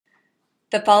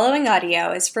The following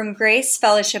audio is from Grace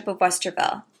Fellowship of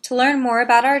Westerville. To learn more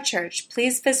about our church,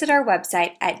 please visit our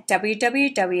website at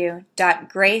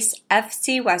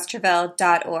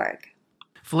www.gracefcwesterville.org.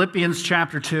 Philippians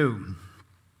chapter 2.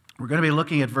 We're going to be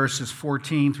looking at verses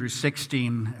 14 through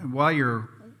 16. And while you're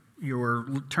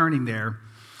turning there,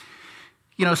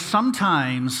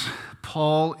 sometimes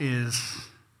Paul is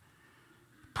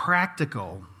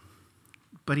practical,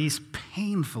 but he's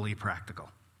painfully practical.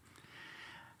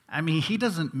 I mean, he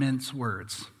doesn't mince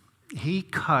words. He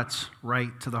cuts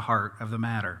right to the heart of the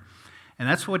matter. And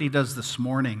that's what he does this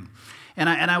morning. And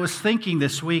I was thinking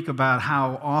this week about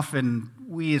how often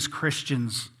we as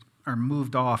Christians are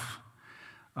moved off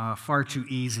far too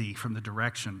easy from the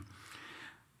direction.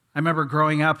 I remember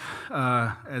growing up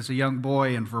as a young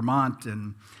boy in Vermont,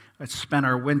 and I spent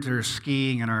our winters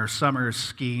skiing and our summers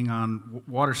skiing on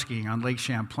water skiing on Lake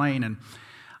Champlain, and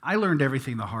I learned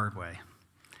everything the hard way.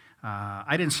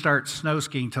 I didn't start snow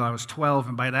skiing until I was 12,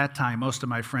 and by that time, most of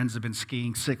my friends had been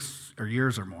skiing 6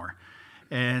 years or more.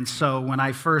 And so when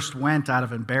I first went out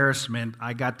of embarrassment,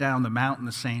 I got down the mountain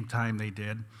the same time they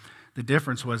did. The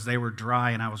difference was they were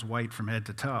dry and I was white from head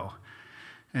to toe.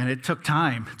 And it took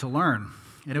time to learn.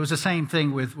 And it was the same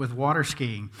thing with water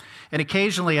skiing. And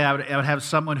occasionally I would have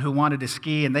someone who wanted to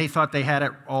ski, and they thought they had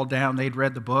it all down. They'd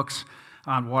read the books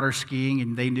on water skiing,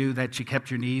 and they knew that you kept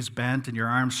your knees bent and your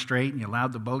arms straight, and you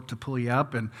allowed the boat to pull you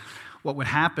up. And what would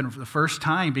happen for the first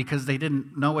time, because they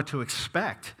didn't know what to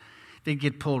expect, they'd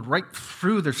get pulled right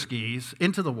through their skis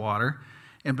into the water,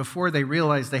 and before they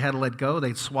realized they had to let go,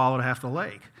 they'd swallowed half the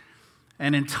lake.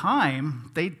 And in time,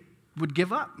 they would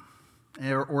give up,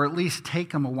 or at least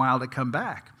take them a while to come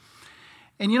back.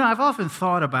 And I've often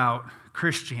thought about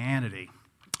Christianity.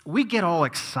 We get all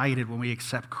excited when we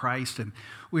accept Christ, and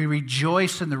we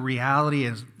rejoice in the reality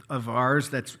of ours,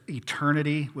 that's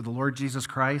eternity with the Lord Jesus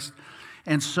Christ.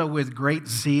 And so with great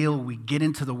zeal, we get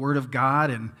into the Word of God,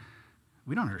 and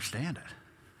we don't understand it.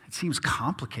 It seems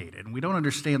complicated, and we don't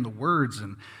understand the words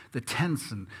and the tense,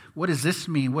 and what does this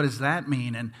mean? What does that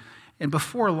mean? And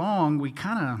before long, we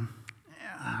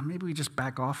maybe we just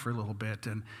back off for a little bit,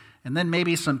 and then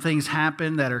maybe some things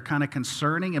happen that are kind of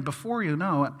concerning, and before you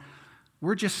know it,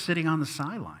 we're just sitting on the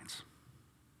sidelines.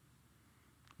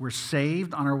 We're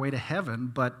saved on our way to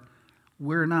heaven, but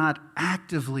we're not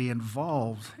actively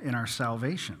involved in our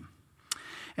salvation.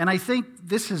 And I think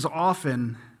this is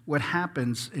often what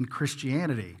happens in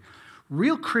Christianity.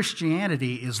 Real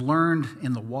Christianity is learned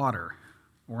in the water,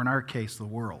 or in our case, the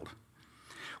world.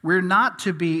 We're not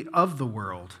to be of the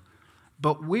world,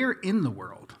 but we're in the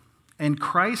world. And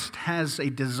Christ has a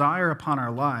desire upon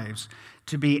our lives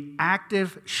to be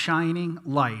active, shining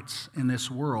lights in this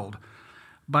world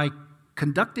by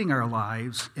conducting our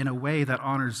lives in a way that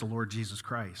honors the Lord Jesus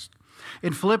Christ.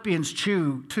 In Philippians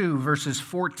 2, verses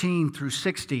 14 through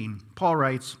 16, Paul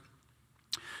writes,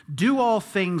 "Do all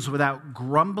things without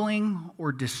grumbling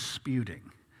or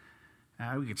disputing."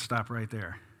 We could stop right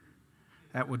there.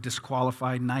 That would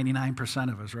disqualify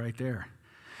 99% of us right there.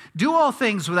 "Do all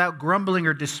things without grumbling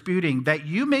or disputing, that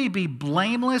you may be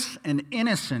blameless and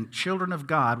innocent children of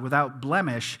God, without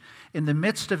blemish, in the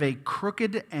midst of a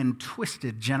crooked and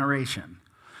twisted generation,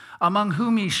 among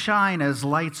whom ye shine as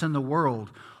lights in the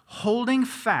world, holding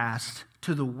fast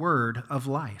to the word of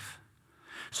life,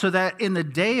 so that in the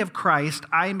day of Christ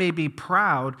I may be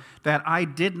proud that I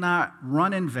did not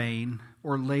run in vain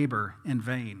or labor in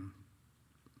vain."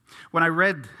 When I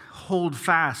read "hold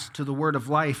fast to the word of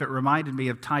life," it reminded me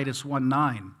of Titus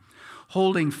 1:9,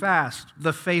 holding fast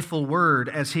the faithful word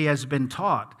as he has been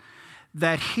taught,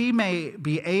 that he may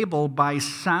be able by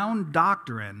sound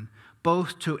doctrine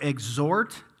both to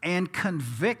exhort and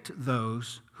convict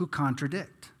those who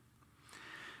contradict.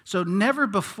 So never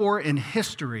before in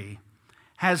history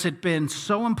has it been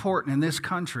so important in this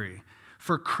country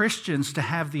for Christians to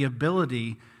have the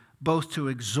ability both to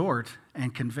exhort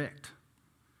and convict,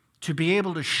 to be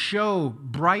able to show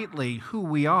brightly who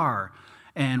we are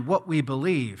and what we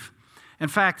believe. In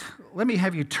fact, let me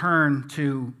have you turn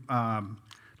to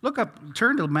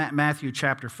Matthew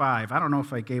chapter 5. I don't know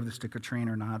if I gave this to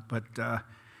Katrina or not, but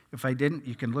if I didn't,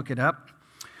 you can look it up.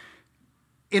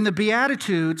 In the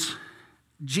Beatitudes,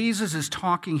 Jesus is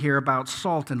talking here about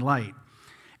salt and light.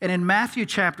 And in Matthew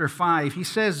chapter 5, he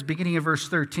says, beginning of verse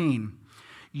 13,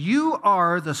 "You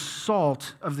are the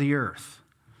salt of the earth.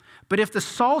 But if the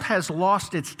salt has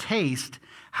lost its taste,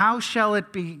 how shall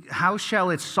its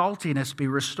saltiness be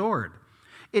restored?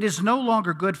 It is no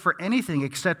longer good for anything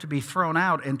except to be thrown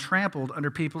out and trampled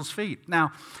under people's feet."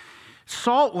 Now,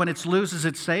 Salt, when it loses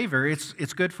its savor,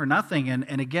 it's good for nothing.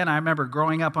 And again, I remember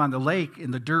growing up on the lake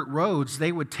in the dirt roads,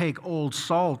 they would take old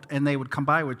salt and they would come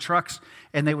by with trucks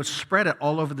and they would spread it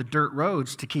all over the dirt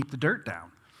roads to keep the dirt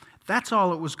down. That's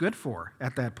all it was good for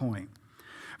at that point.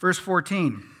 Verse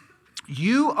 14,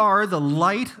 you are the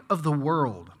light of the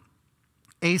world.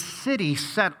 A city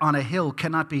set on a hill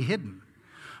cannot be hidden,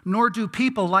 nor do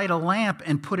people light a lamp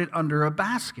and put it under a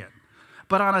basket,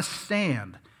 but on a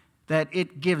stand, that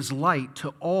it gives light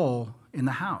to all in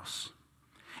the house.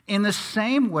 In the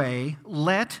same way,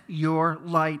 let your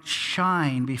light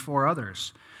shine before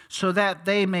others, so that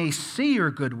they may see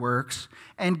your good works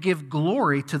and give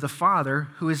glory to the Father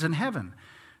who is in heaven.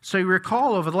 So you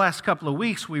recall over the last couple of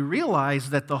weeks, we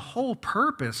realized that the whole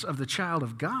purpose of the child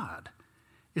of God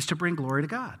is to bring glory to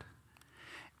God.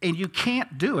 And you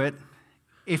can't do it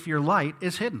if your light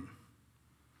is hidden.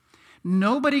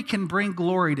 Nobody can bring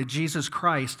glory to Jesus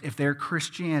Christ if their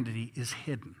Christianity is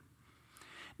hidden.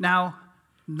 Now,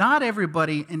 not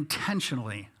everybody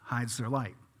intentionally hides their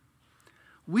light.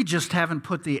 We just haven't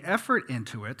put the effort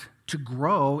into it to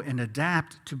grow and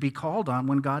adapt to be called on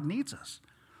when God needs us.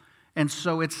 And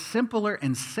so it's simpler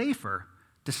and safer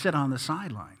to sit on the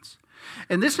sidelines.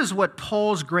 And this is what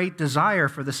Paul's great desire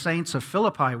for the saints of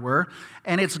Philippi were,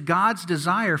 and it's God's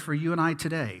desire for you and I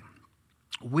today.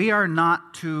 We are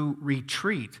not to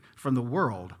retreat from the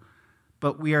world,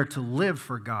 but we are to live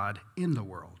for God in the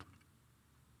world.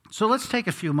 So let's take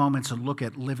a few moments and look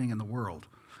at living in the world.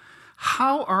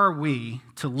 How are we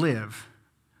to live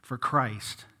for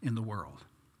Christ in the world?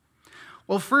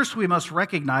 Well, first we must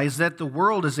recognize that the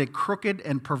world is a crooked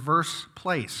and perverse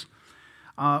place.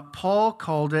 Paul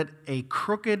called it a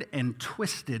crooked and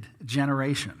twisted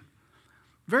generation.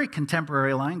 Very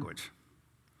contemporary language.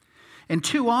 And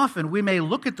too often we may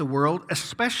look at the world,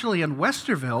 especially in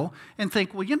Westerville, and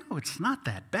think, well, it's not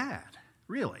that bad,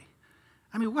 really.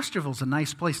 I mean, Westerville's a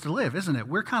nice place to live, isn't it?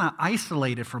 We're kind of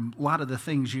isolated from a lot of the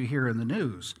things you hear in the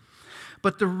news.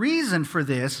 But the reason for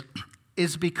this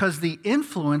is because the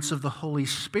influence of the Holy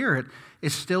Spirit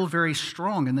is still very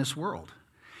strong in this world.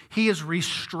 He is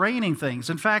restraining things.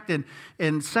 In fact, in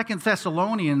 2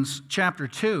 Thessalonians chapter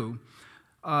 2,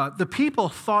 the people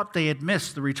thought they had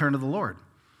missed the return of the Lord.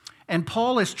 And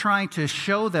Paul is trying to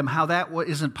show them how that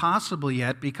isn't possible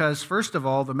yet because, first of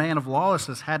all, the man of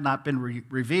lawlessness had not been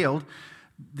revealed.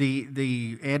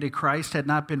 The Antichrist had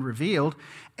not been revealed.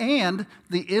 And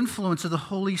the influence of the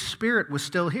Holy Spirit was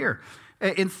still here.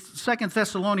 In 2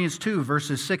 Thessalonians 2,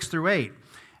 verses 6 through 8,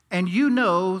 and you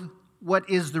know what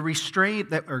is the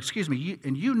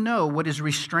you know what is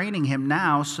restraining him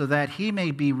now so that he may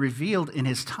be revealed in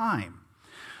his time.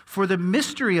 For the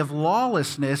mystery of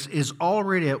lawlessness is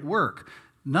already at work.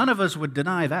 None of us would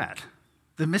deny that.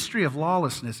 The mystery of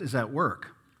lawlessness is at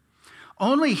work.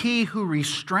 Only he who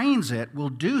restrains it will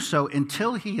do so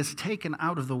until he is taken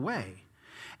out of the way.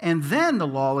 And then the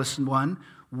lawless one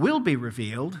will be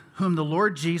revealed, whom the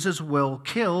Lord Jesus will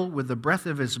kill with the breath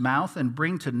of his mouth and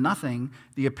bring to nothing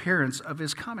the appearance of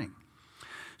his coming.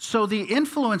 So the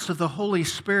influence of the Holy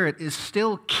Spirit is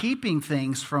still keeping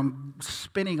things from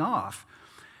spinning off.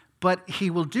 But he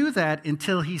will do that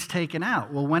until he's taken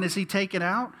out. Well, when is he taken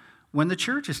out? When the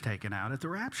church is taken out at the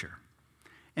rapture.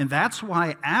 And that's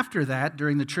why after that,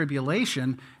 during the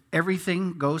tribulation,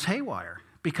 everything goes haywire,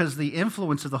 because the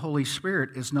influence of the Holy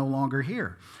Spirit is no longer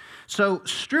here. So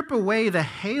strip away the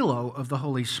halo of the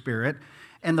Holy Spirit,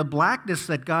 and the blackness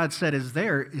that God said is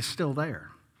there is still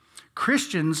there.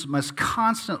 Christians must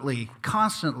constantly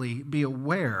be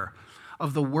aware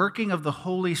of the working of the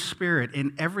Holy Spirit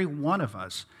in every one of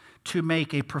us to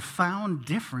make a profound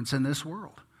difference in this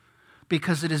world,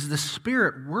 because it is the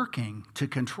Spirit working to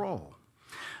control.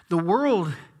 The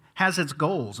world has its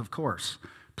goals, of course: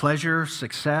 pleasure,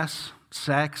 success,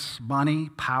 sex, money,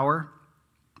 power.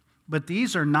 But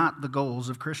these are not the goals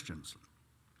of Christians.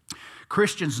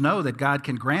 Christians know that God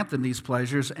can grant them these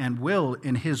pleasures and will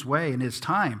in his way, in his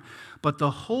time. But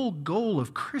the whole goal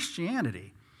of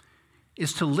Christianity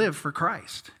is to live for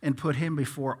Christ and put him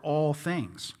before all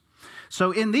things.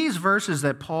 So in these verses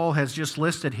that Paul has just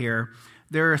listed here,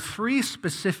 there are three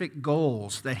specific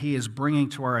goals that he is bringing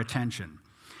to our attention.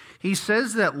 He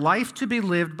says that life to be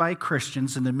lived by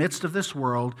Christians in the midst of this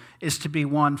world is to be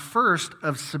one, first,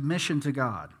 of submission to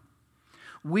God.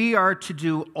 We are to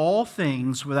do all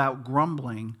things without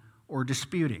grumbling or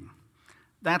disputing.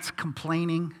 That's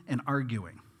complaining and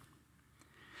arguing.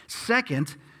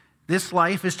 Second, this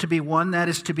life is to be one that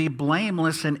is to be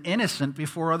blameless and innocent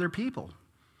before other people.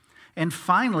 And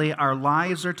finally, our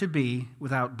lives are to be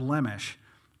without blemish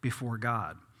before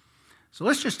God. So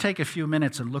let's just take a few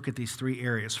minutes and look at these three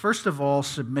areas. First of all,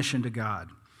 submission to God.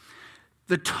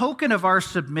 The token of our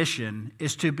submission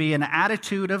is to be an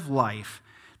attitude of life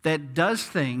that does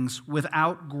things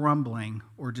without grumbling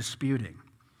or disputing.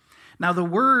 Now, the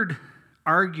word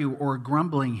argue or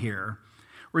grumbling here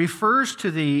refers to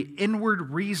the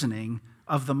inward reasoning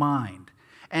of the mind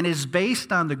and is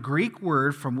based on the Greek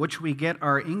word from which we get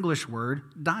our English word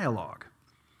dialogue.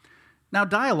 Now,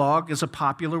 dialogue is a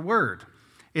popular word.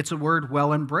 It's a word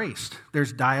well embraced.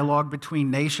 There's dialogue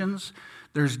between nations.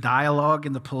 There's dialogue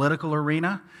in the political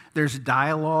arena. There's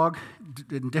dialogue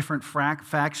in different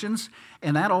factions,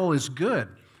 and that all is good.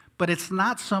 But it's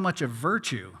not so much a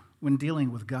virtue when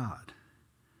dealing with God.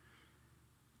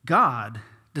 God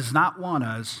does not want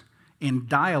us in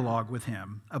dialogue with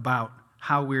him about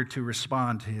how we're to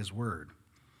respond to his word.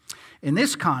 In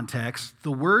this context,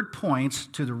 the word points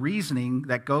to the reasoning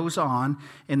that goes on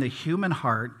in the human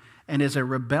heart and is a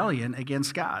rebellion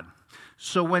against God.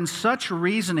 So when such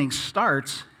reasoning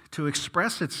starts to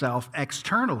express itself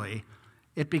externally,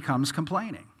 it becomes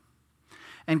complaining.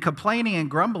 And complaining and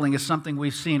grumbling is something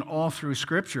we've seen all through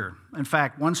Scripture. In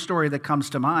fact, one story that comes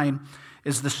to mind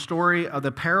is the story of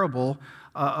the parable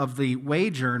of the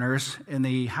wage earners and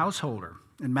the householder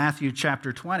in Matthew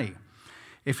chapter 20.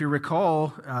 If you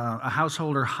recall, a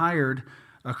householder hired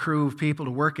a crew of people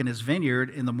to work in his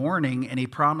vineyard in the morning, and he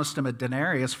promised them a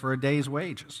denarius for a day's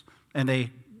wages, and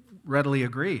they readily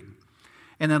agreed.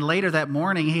 And then later that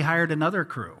morning, he hired another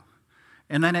crew.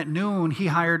 And then at noon, he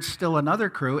hired still another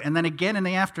crew, and then again in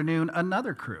the afternoon,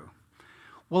 another crew.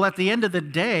 Well, at the end of the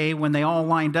day, when they all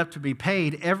lined up to be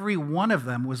paid, every one of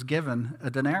them was given a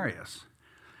denarius.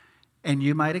 And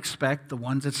you might expect the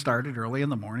ones that started early in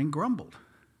the morning grumbled.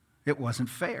 It wasn't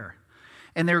fair.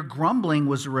 And their grumbling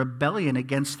was a rebellion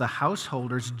against the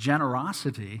householder's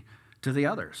generosity to the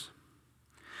others.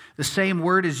 The same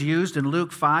word is used in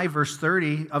Luke 5, verse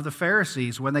 30 of the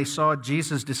Pharisees when they saw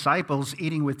Jesus' disciples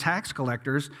eating with tax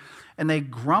collectors, and they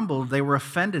grumbled, they were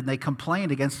offended, and they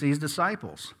complained against these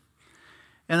disciples.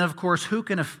 And of course, who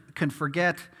can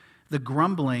forget the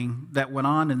grumbling that went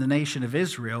on in the nation of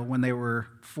Israel when they were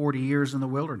 40 years in the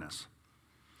wilderness?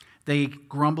 They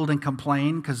grumbled and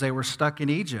complained because they were stuck in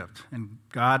Egypt, and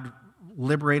God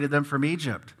liberated them from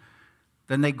Egypt.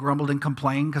 Then they grumbled and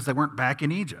complained because they weren't back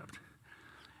in Egypt.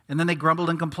 And then they grumbled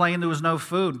and complained there was no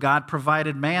food. God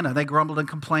provided manna. They grumbled and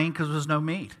complained because there was no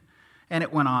meat. And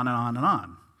it went on and on and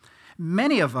on.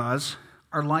 Many of us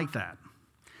are like that.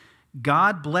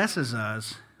 God blesses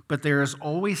us, but there is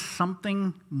always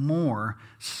something more,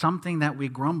 something that we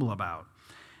grumble about.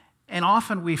 And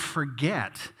often we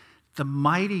forget the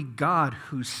mighty God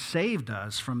who saved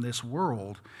us from this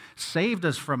world, saved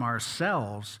us from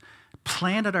ourselves,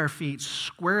 planted our feet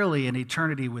squarely in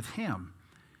eternity with him.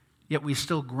 Yet we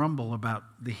still grumble about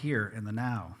the here and the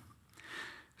now.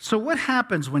 So what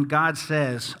happens when God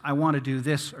says, I want to do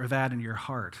this or that in your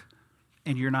heart,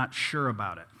 and you're not sure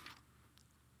about it?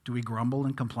 Do we grumble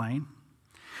and complain?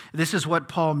 This is what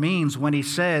Paul means when he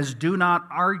says, do not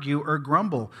argue or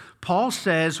grumble. Paul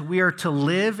says we are to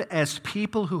live as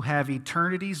people who have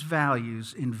eternity's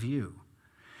values in view.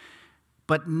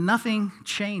 But nothing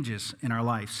changes in our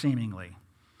life, seemingly.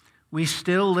 We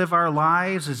still live our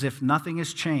lives as if nothing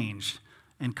has changed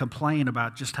and complain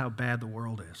about just how bad the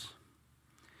world is.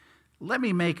 Let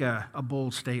me make a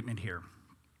bold statement here.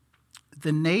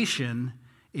 The nation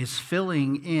is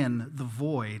filling in the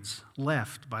voids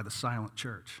left by the silent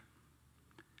church.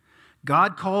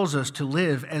 God calls us to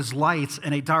live as lights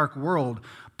in a dark world,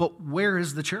 but where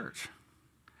is the church?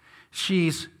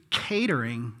 She's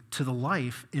catering to the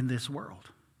life in this world.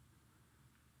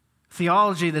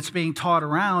 Theology that's being taught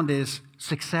around is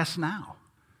success now,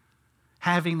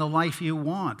 having the life you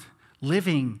want,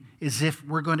 living as if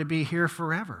we're going to be here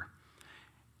forever.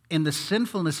 And the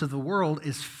sinfulness of the world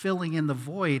is filling in the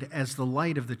void as the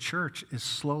light of the church is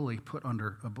slowly put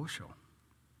under a bushel.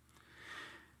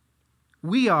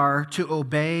 We are to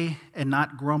obey and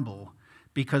not grumble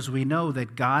because we know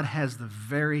that God has the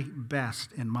very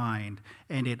best in mind,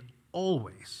 and it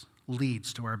always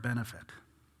leads to our benefit.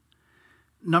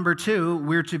 Number two,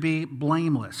 we're to be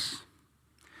blameless.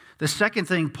 The second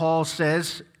thing Paul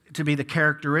says to be the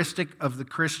characteristic of the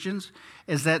Christians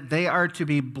is that they are to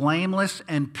be blameless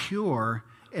and pure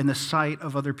in the sight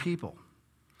of other people.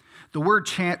 The word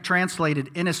translated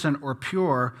innocent or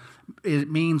pure, it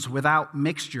means without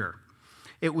mixture.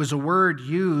 It was a word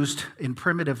used in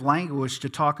primitive language to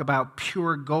talk about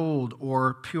pure gold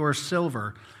or pure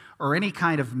silver or any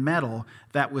kind of metal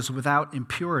that was without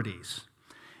impurities.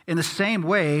 In the same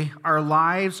way, our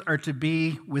lives are to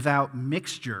be without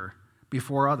mixture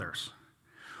before others.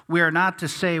 We are not to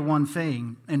say one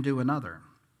thing and do another.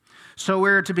 So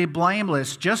we're to be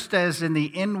blameless, just as in the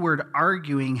inward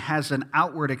arguing has an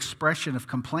outward expression of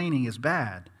complaining is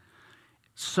bad.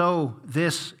 So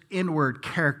this inward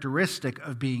characteristic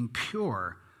of being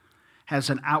pure has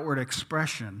an outward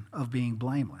expression of being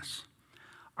blameless.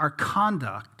 Our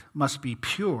conduct must be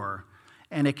pure,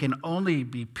 and it can only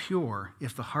be pure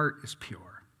if the heart is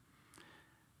pure.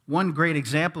 One great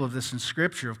example of this in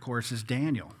Scripture, of course, is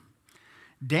Daniel.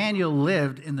 Daniel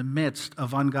lived in the midst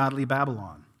of ungodly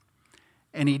Babylon,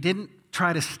 and he didn't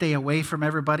try to stay away from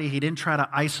everybody. He didn't try to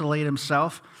isolate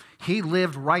himself. He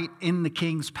lived right in the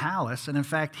king's palace, and in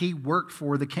fact, he worked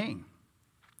for the king.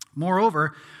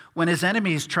 Moreover, when his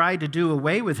enemies tried to do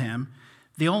away with him,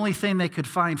 the only thing they could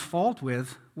find fault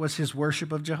with was his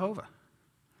worship of Jehovah.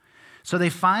 So they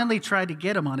finally tried to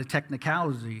get him on a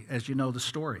technicality, as you know the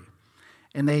story.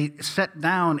 And they set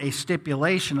down a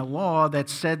stipulation, a law that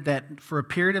said that for a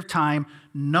period of time,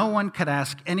 no one could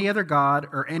ask any other god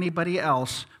or anybody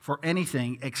else for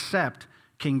anything except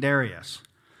King Darius.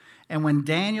 And when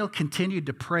Daniel continued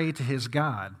to pray to his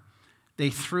God, they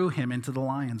threw him into the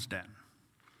lion's den.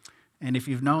 And if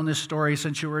you've known this story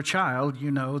since you were a child,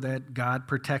 you know that God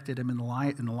protected him in the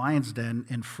lion's den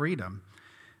in freedom,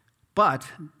 but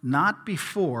not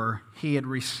before he had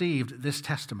received this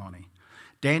testimony.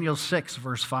 Daniel 6,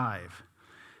 verse 5.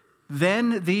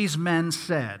 Then these men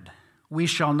said, "We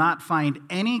shall not find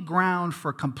any ground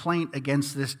for complaint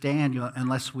against this Daniel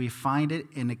unless we find it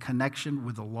in a connection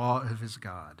with the law of his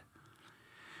God."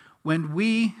 When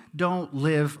we don't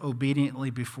live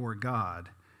obediently before God,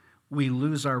 we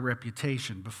lose our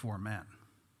reputation before men.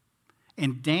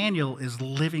 And Daniel is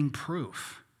living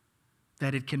proof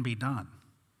that it can be done.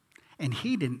 And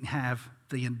he didn't have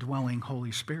the indwelling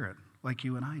Holy Spirit like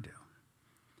you and I do.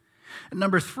 And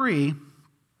number 3,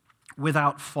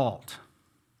 without fault.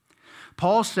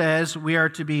 Paul says we are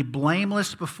to be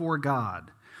blameless before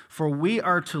God, for we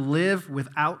are to live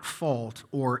without fault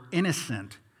or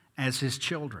innocent as his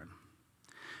children.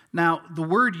 Now, the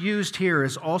word used here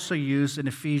is also used in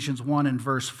Ephesians 1 and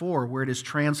verse 4, where it is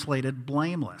translated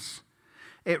blameless.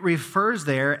 It refers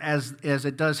there, as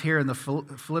it does here in the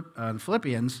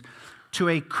Philippians, to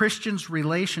a Christian's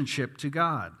relationship to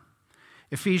God.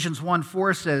 Ephesians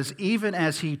 1:4 says, "Even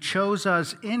as he chose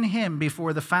us in him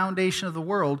before the foundation of the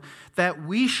world, that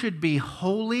we should be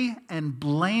holy and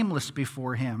blameless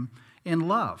before him in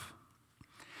love."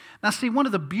 Now, see, one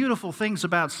of the beautiful things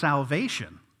about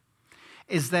salvation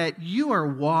is that you are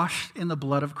washed in the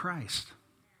blood of Christ.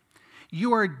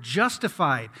 You are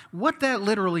justified. What that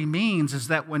literally means is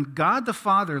that when God the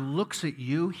Father looks at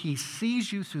you, he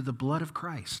sees you through the blood of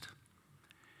Christ.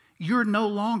 You're no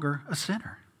longer a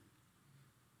sinner.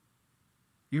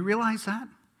 You realize that?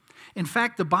 In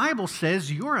fact, the Bible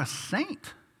says you're a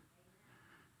saint.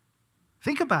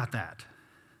 Think about that.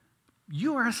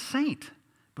 You are a saint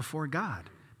before God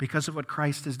because of what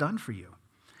Christ has done for you.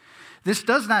 This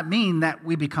does not mean that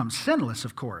we become sinless,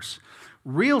 of course.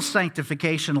 Real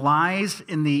sanctification lies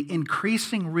in the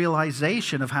increasing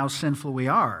realization of how sinful we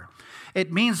are.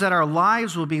 It means that our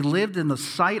lives will be lived in the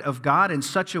sight of God in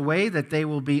such a way that they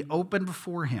will be open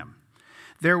before him.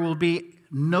 There will be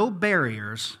no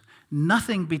barriers,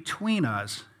 nothing between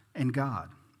us and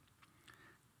God.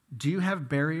 Do you have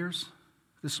barriers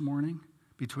this morning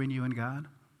between you and God?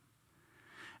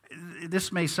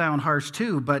 This may sound harsh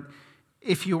too, but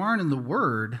if you aren't in the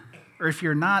Word, or if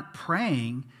you're not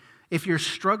praying, if you're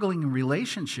struggling in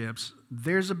relationships,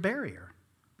 there's a barrier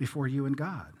before you and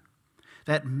God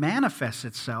that manifests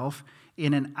itself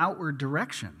in an outward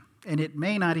direction. And it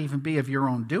may not even be of your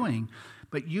own doing,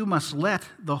 but you must let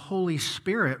the Holy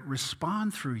Spirit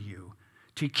respond through you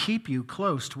to keep you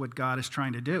close to what God is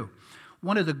trying to do.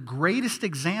 One of the greatest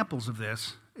examples of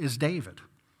this is David.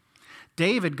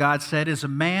 David, God said, is a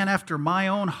man after my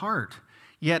own heart,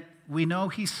 yet we know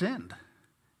he sinned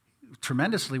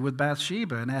tremendously with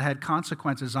Bathsheba, and that had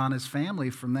consequences on his family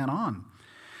from then on.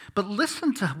 But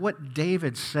listen to what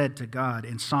David said to God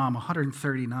in Psalm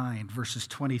 139, verses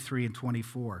 23 and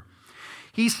 24.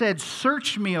 He said,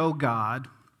 "Search me, O God,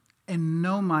 and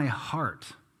know my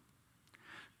heart.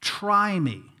 Try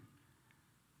me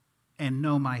and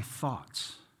know my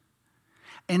thoughts.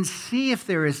 And see if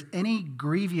there is any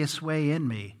grievous way in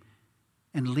me,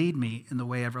 and lead me in the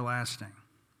way everlasting."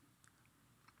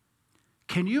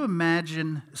 Can you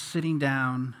imagine sitting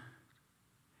down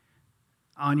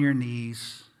on your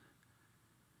knees,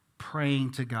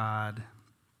 praying to God,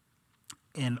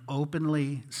 and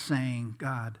openly saying,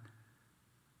 "God,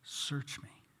 search me.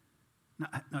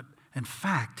 No, in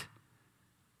fact,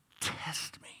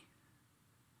 test me"?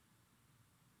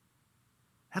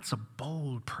 That's a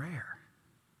bold prayer.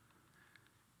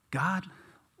 God,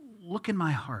 look in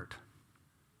my heart.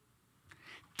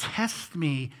 test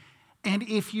me, and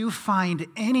if you find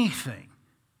anything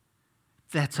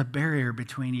that's a barrier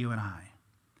between you and I,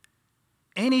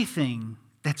 anything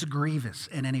that's grievous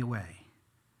in any way,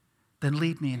 then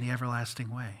lead me in the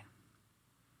everlasting way.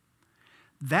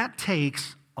 That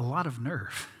takes a lot of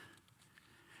nerve.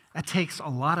 That takes a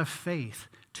lot of faith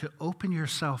to open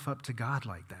yourself up to God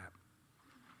like that.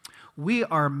 We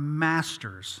are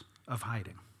masters of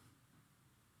hiding.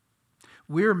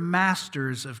 We're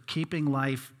masters of keeping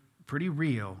life pretty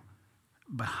real,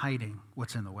 but hiding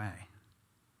what's in the way.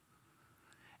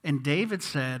 And David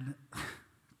said,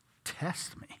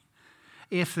 test me.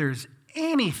 If there's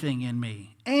anything in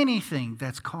me, anything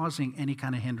that's causing any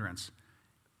kind of hindrance,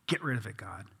 get rid of it,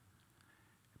 God.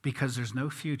 Because there's no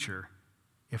future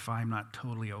if I'm not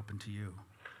totally open to you.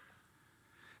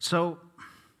 So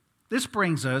this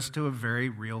brings us to a very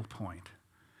real point.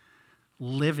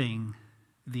 Living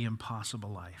the impossible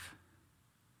life.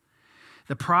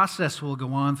 The process will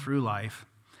go on through life.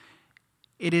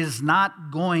 It is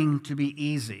not going to be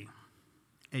easy.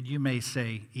 And you may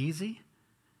say, easy?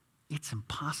 It's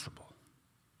impossible.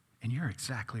 And you're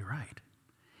exactly right.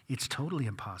 It's totally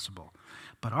impossible.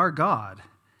 But our God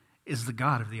is the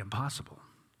God of the impossible.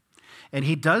 And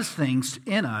he does things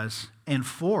in us and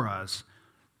for us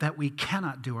that we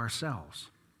cannot do ourselves.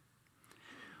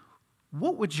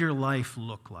 What would your life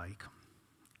look like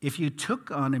if you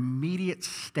took an immediate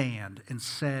stand and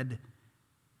said,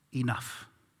 enough?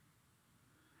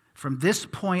 From this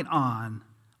point on,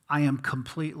 I am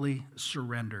completely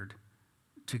surrendered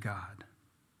to God.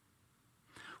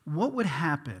 What would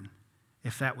happen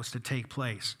if that was to take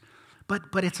place?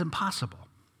 But it's impossible.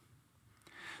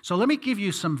 So let me give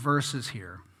you some verses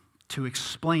here to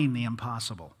explain the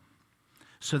impossible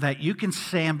so that you can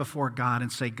stand before God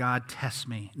and say, God, test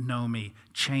me, know me,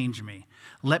 change me.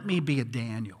 Let me be a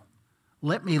Daniel.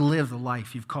 Let me live the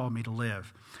life you've called me to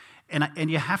live.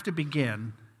 And you have to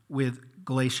begin with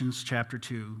Galatians chapter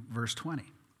 2, verse 20.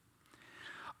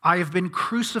 I have been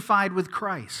crucified with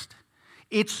Christ.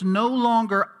 It's no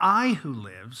longer I who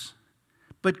lives,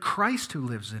 but Christ who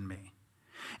lives in me.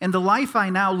 And the life I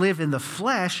now live in the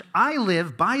flesh, I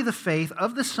live by the faith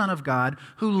of the Son of God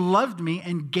who loved me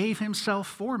and gave himself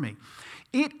for me.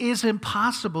 It is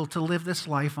impossible to live this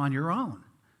life on your own.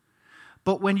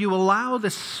 But when you allow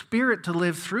the Spirit to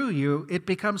live through you, it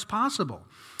becomes possible.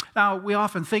 Now, we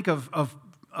often think of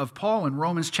Paul in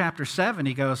Romans chapter 7.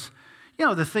 He goes,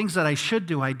 the things that I should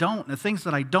do, I don't. And the things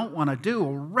that I don't want to do,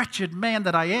 a wretched man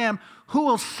that I am, who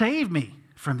will save me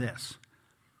from this?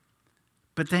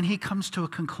 But then he comes to a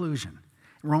conclusion.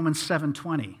 Romans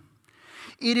 7:20.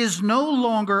 It is no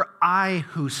longer I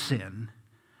who sin,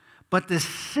 but the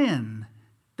sin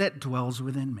that dwells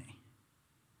within me.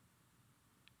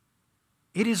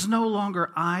 It is no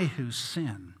longer I who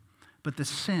sin, but the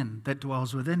sin that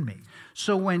dwells within me.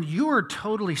 So when you are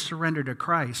totally surrendered to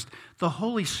Christ, the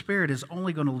Holy Spirit is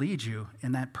only going to lead you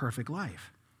in that perfect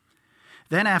life.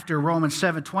 Then after Romans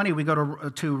 7:20, we go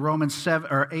to Romans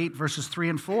 8, verses 3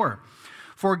 and 4.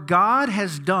 For God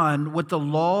has done what the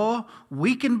law,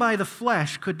 weakened by the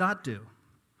flesh, could not do.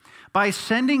 By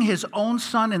sending his own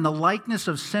Son in the likeness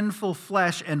of sinful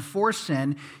flesh and for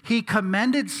sin, he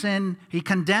condemned sin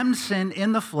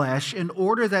in the flesh in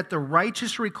order that the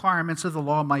righteous requirements of the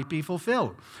law might be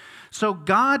fulfilled. So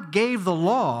God gave the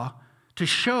law to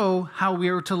show how we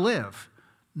are to live.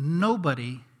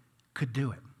 Nobody could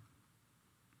do it.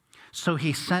 So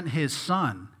he sent his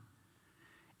Son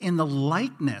in the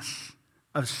likeness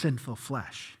of sinful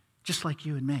flesh, just like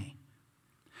you and me,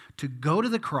 to go to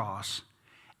the cross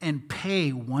and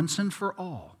pay once and for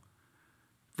all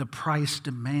the price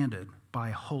demanded by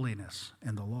holiness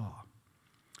and the law,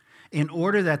 in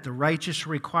order that the righteous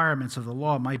requirements of the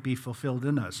law might be fulfilled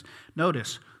in us.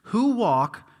 Notice, who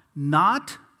walk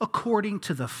not according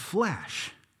to the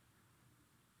flesh,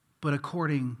 but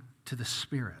according to the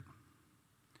Spirit.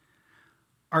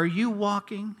 Are you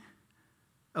walking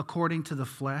according to the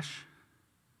flesh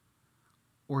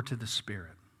or to the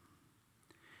Spirit?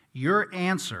 Your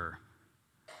answer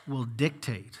will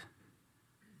dictate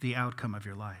the outcome of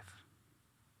your life.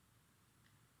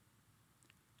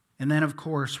 And then, of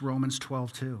course, Romans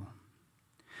 12:2.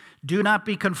 Do not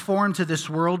be conformed to this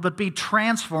world, but be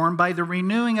transformed by the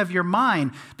renewing of your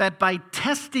mind, that by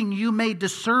testing you may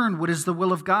discern what is the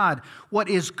will of God, what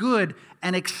is good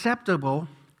and acceptable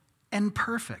and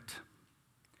perfect.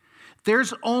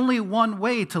 There's only one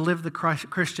way to live the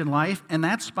Christian life, and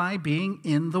that's by being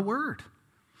in the Word,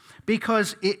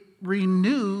 because it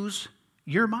renews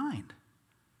your mind.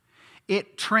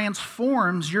 It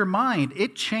transforms your mind.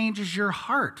 It changes your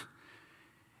heart.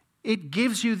 It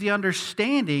gives you the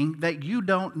understanding that you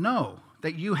don't know,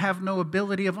 that you have no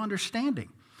ability of understanding.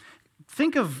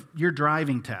 Think of your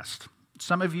driving test.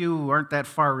 Some of you aren't that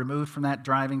far removed from that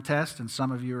driving test, and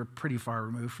some of you are pretty far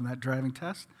removed from that driving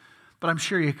test, but I'm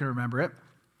sure you can remember it.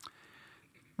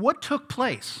 What took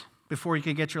place before you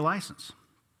could get your license?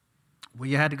 Well,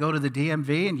 you had to go to the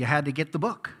DMV and you had to get the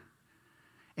book.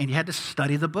 And you had to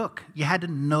study the book. You had to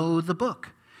know the book.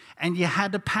 And you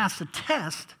had to pass a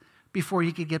test before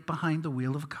you could get behind the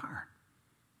wheel of a car.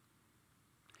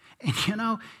 And you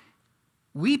know,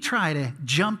 we try to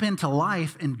jump into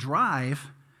life and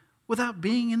drive without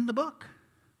being in the book,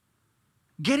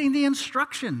 getting the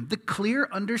instruction, the clear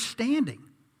understanding.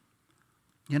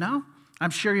 You know, I'm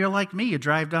sure you're like me. You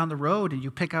drive down the road and you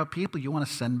pick out people you want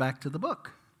to send back to the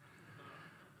book.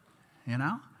 You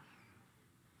know?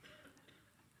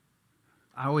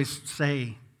 I always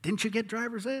say, didn't you get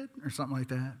driver's ed? Or something like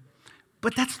that.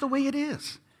 But that's the way it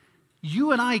is.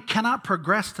 You and I cannot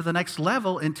progress to the next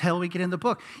level until we get in the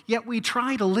book. Yet we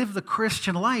try to live the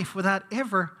Christian life without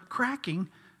ever cracking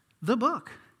the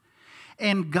book.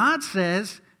 And God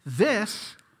says,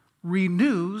 this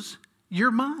renews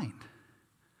your mind.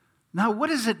 Now, what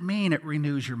does it mean it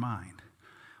renews your mind?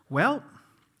 Well,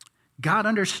 God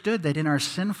understood that in our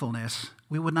sinfulness,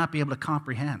 we would not be able to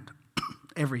comprehend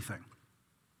everything.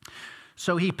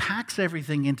 So he packs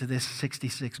everything into this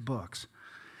 66 books,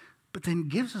 but then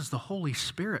gives us the Holy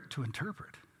Spirit to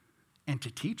interpret and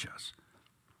to teach us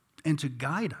and to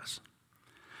guide us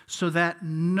so that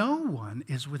no one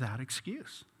is without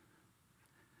excuse.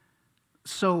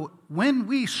 So when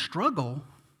we struggle,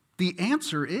 the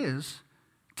answer is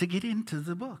to get into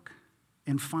the book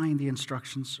and find the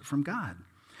instructions from God.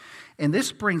 And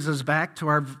this brings us back to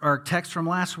our text from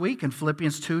last week in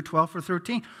Philippians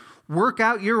 2:12-13. Work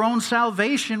out your own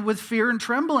salvation with fear and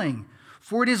trembling,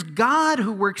 for it is God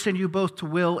who works in you both to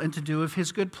will and to do of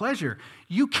his good pleasure.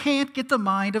 You can't get the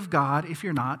mind of God if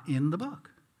you're not in the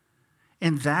book.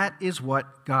 And that is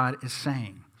what God is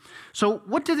saying. So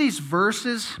what do these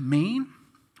verses mean?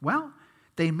 Well,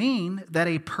 they mean that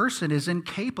a person is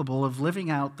incapable of living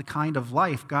out the kind of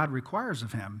life God requires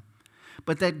of him,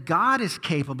 but that God is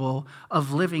capable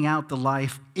of living out the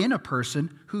life in a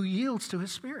person who yields to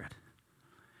his Spirit.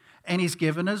 And he's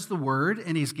given us the Word,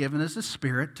 and he's given us the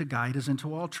Spirit to guide us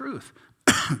into all truth.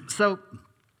 So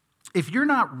if you're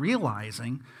not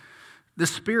realizing the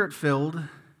Spirit-filled,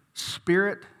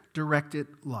 Spirit-directed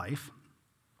life,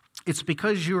 it's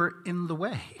because you're in the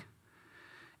way,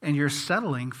 and you're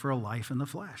settling for a life in the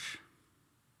flesh.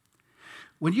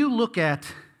 When you look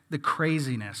at the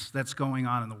craziness that's going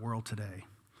on in the world today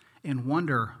and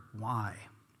wonder why,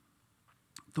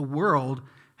 the world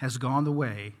has gone the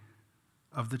way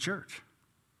of the church.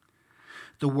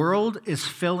 The world is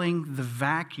filling the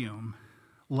vacuum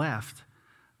left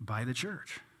by the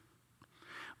church.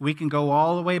 We can go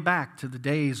all the way back to the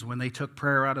days when they took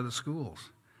prayer out of the schools.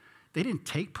 They didn't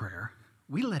take prayer.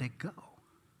 We let it go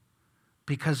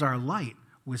because our light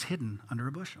was hidden under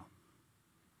a bushel.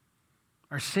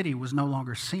 Our city was no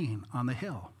longer seen on the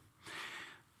hill.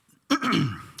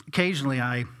 Occasionally,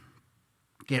 I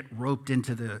get roped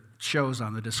into the shows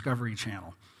on the Discovery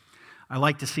Channel. I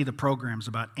like to see the programs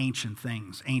about ancient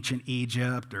things, ancient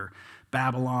Egypt or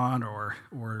Babylon or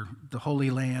the Holy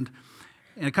Land.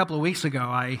 And a couple of weeks ago,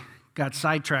 I got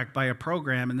sidetracked by a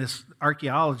program, and this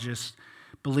archaeologist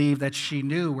believed that she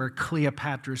knew where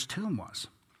Cleopatra's tomb was.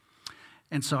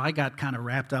 And so I got kind of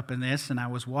wrapped up in this, and I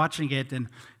was watching it, and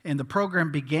the program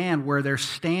began where they're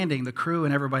standing, the crew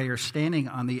and everybody are standing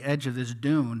on the edge of this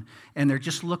dune, and they're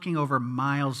just looking over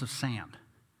miles of sand.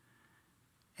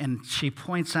 And she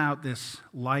points out this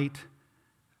light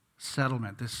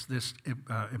settlement, this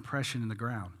impression in the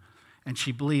ground, and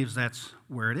she believes that's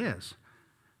where it is.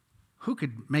 Who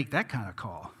could make that kind of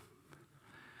call?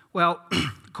 Well,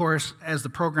 of course, as the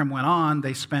program went on,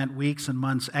 they spent weeks and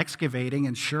months excavating,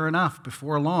 and sure enough,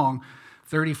 before long,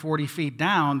 30, 40 feet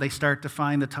down, they start to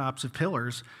find the tops of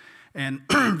pillars and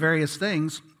various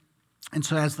things. And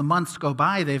so as the months go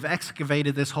by, they've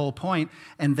excavated this whole point,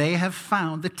 and they have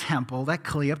found the temple that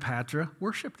Cleopatra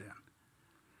worshipped in.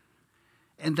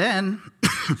 And then,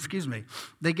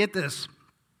 they get this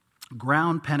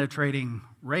ground-penetrating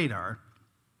radar,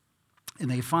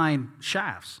 and they find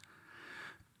shafts.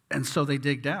 And so they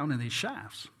dig down in these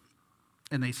shafts,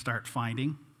 and they start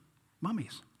finding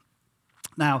mummies.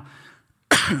 Now,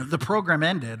 the program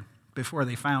ended before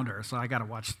they found her, so I got to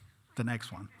watch the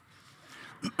next one.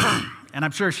 And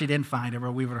I'm sure she didn't find it,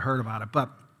 or we would have heard about it. But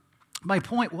my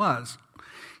point was,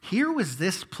 here was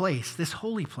this place, this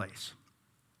holy place.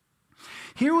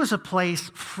 Here was a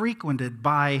place frequented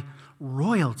by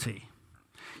royalty.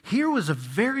 Here was a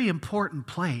very important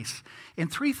place,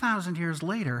 and 3,000 years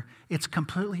later, it's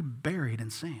completely buried in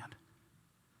sand.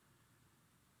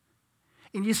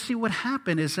 And you see, what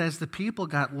happened is as the people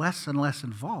got less and less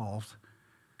involved,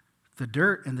 the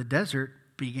dirt in the desert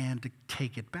began to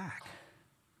take it back.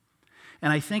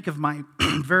 And I think of my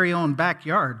very own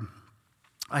backyard.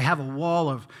 I have a wall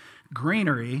of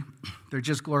greenery. They're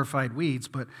just glorified weeds,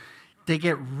 but they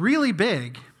get really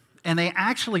big, and they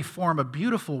actually form a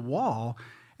beautiful wall,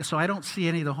 so I don't see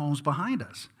any of the homes behind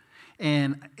us.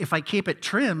 And if I keep it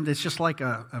trimmed, it's just like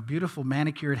a beautiful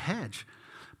manicured hedge.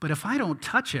 But if I don't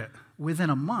touch it,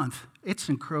 within a month, it's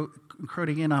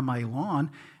encroaching in on my lawn,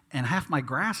 and half my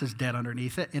grass is dead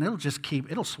underneath it, and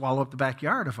it'll swallow up the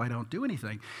backyard if I don't do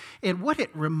anything. And what it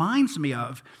reminds me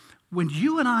of, when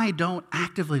you and I don't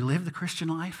actively live the Christian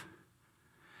life,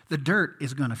 the dirt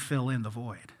is going to fill in the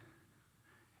void.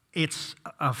 It's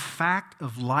a fact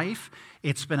of life.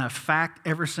 It's been a fact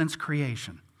ever since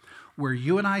creation. Where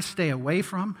you and I stay away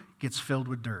from gets filled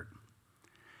with dirt.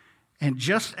 And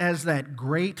just as that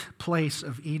great place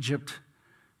of Egypt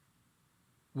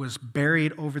was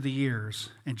buried over the years,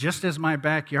 and just as my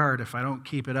backyard, if I don't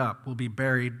keep it up, will be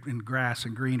buried in grass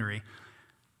and greenery,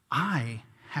 I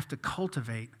have to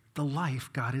cultivate the life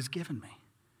God has given me.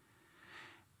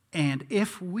 And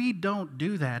if we don't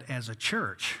do that as a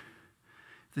church,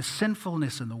 the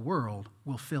sinfulness in the world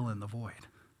will fill in the void.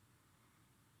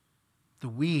 The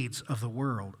weeds of the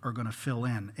world are going to fill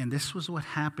in. And this was what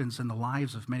happens in the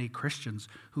lives of many Christians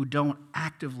who don't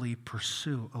actively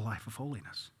pursue a life of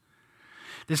holiness.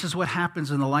 This is what happens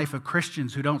in the life of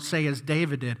Christians who don't say, as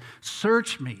David did,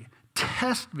 search me,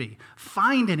 test me,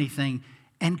 find anything,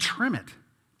 and trim it.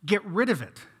 Get rid of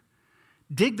it.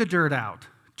 Dig the dirt out.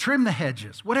 Trim the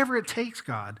hedges. Whatever it takes,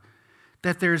 God,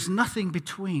 that there's nothing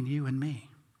between you and me.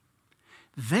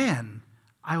 Then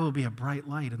I will be a bright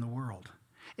light in the world.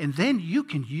 And then you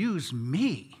can use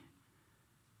me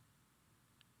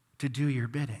to do your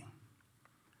bidding.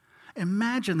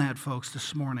 Imagine that, folks,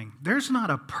 this morning. There's not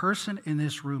a person in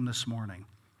this room this morning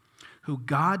who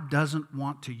God doesn't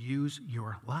want to use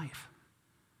your life.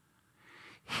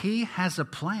 He has a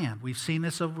plan. We've seen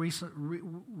this over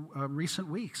recent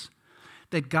weeks.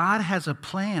 That God has a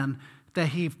plan that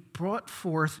He brought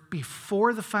forth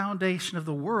before the foundation of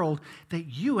the world, that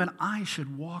you and I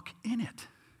should walk in it.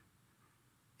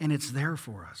 And it's there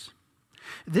for us.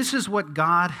 This is what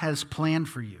God has planned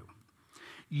for you.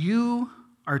 You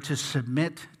are to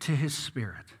submit to His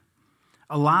Spirit,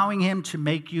 allowing Him to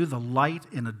make you the light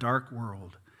in a dark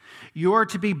world. You are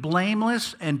to be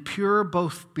blameless and pure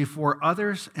both before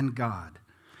others and God.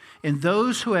 And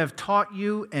those who have taught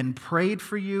you and prayed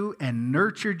for you and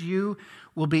nurtured you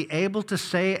will be able to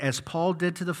say, as Paul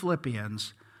did to the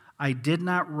Philippians, I did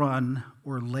not run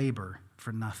or labor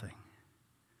for nothing.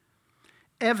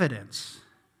 Evidence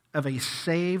of a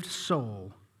saved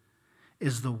soul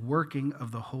is the working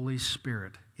of the Holy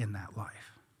Spirit in that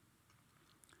life.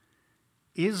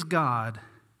 Is God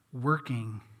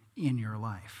working in your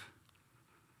life?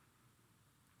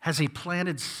 Has He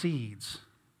planted seeds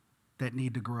that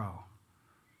need to grow?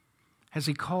 Has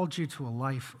He called you to a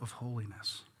life of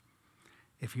holiness?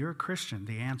 If you're a Christian,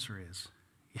 the answer is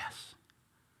yes.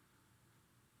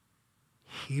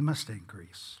 He must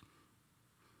increase.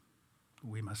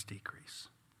 We must decrease.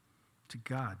 To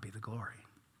God be the glory.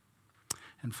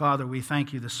 And Father, we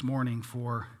thank You this morning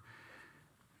for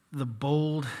the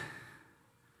bold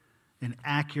and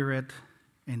accurate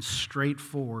and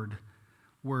straightforward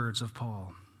words of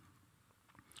Paul.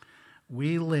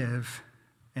 We live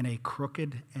in a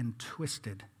crooked and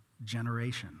twisted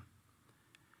generation.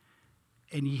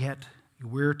 And yet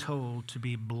we're told to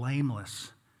be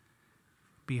blameless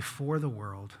before the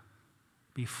world,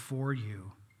 before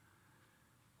You,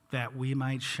 that we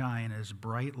might shine as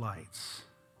bright lights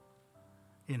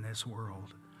in this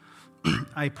world.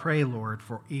 I pray, Lord,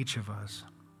 for each of us,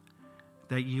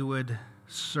 that You would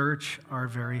search our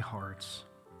very hearts,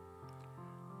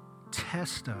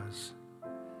 test us,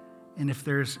 and if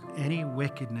there's any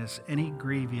wickedness, any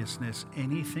grievousness,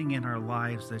 anything in our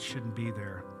lives that shouldn't be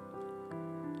there,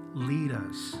 lead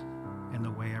us in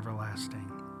the way everlasting.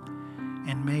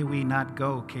 And may we not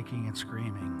go kicking and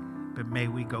screaming, but may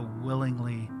we go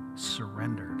willingly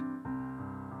surrendered,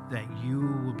 that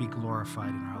You will be glorified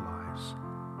in our lives.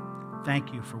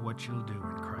 Thank You for what You'll do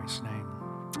in Christ's name.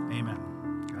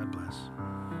 Amen. God bless.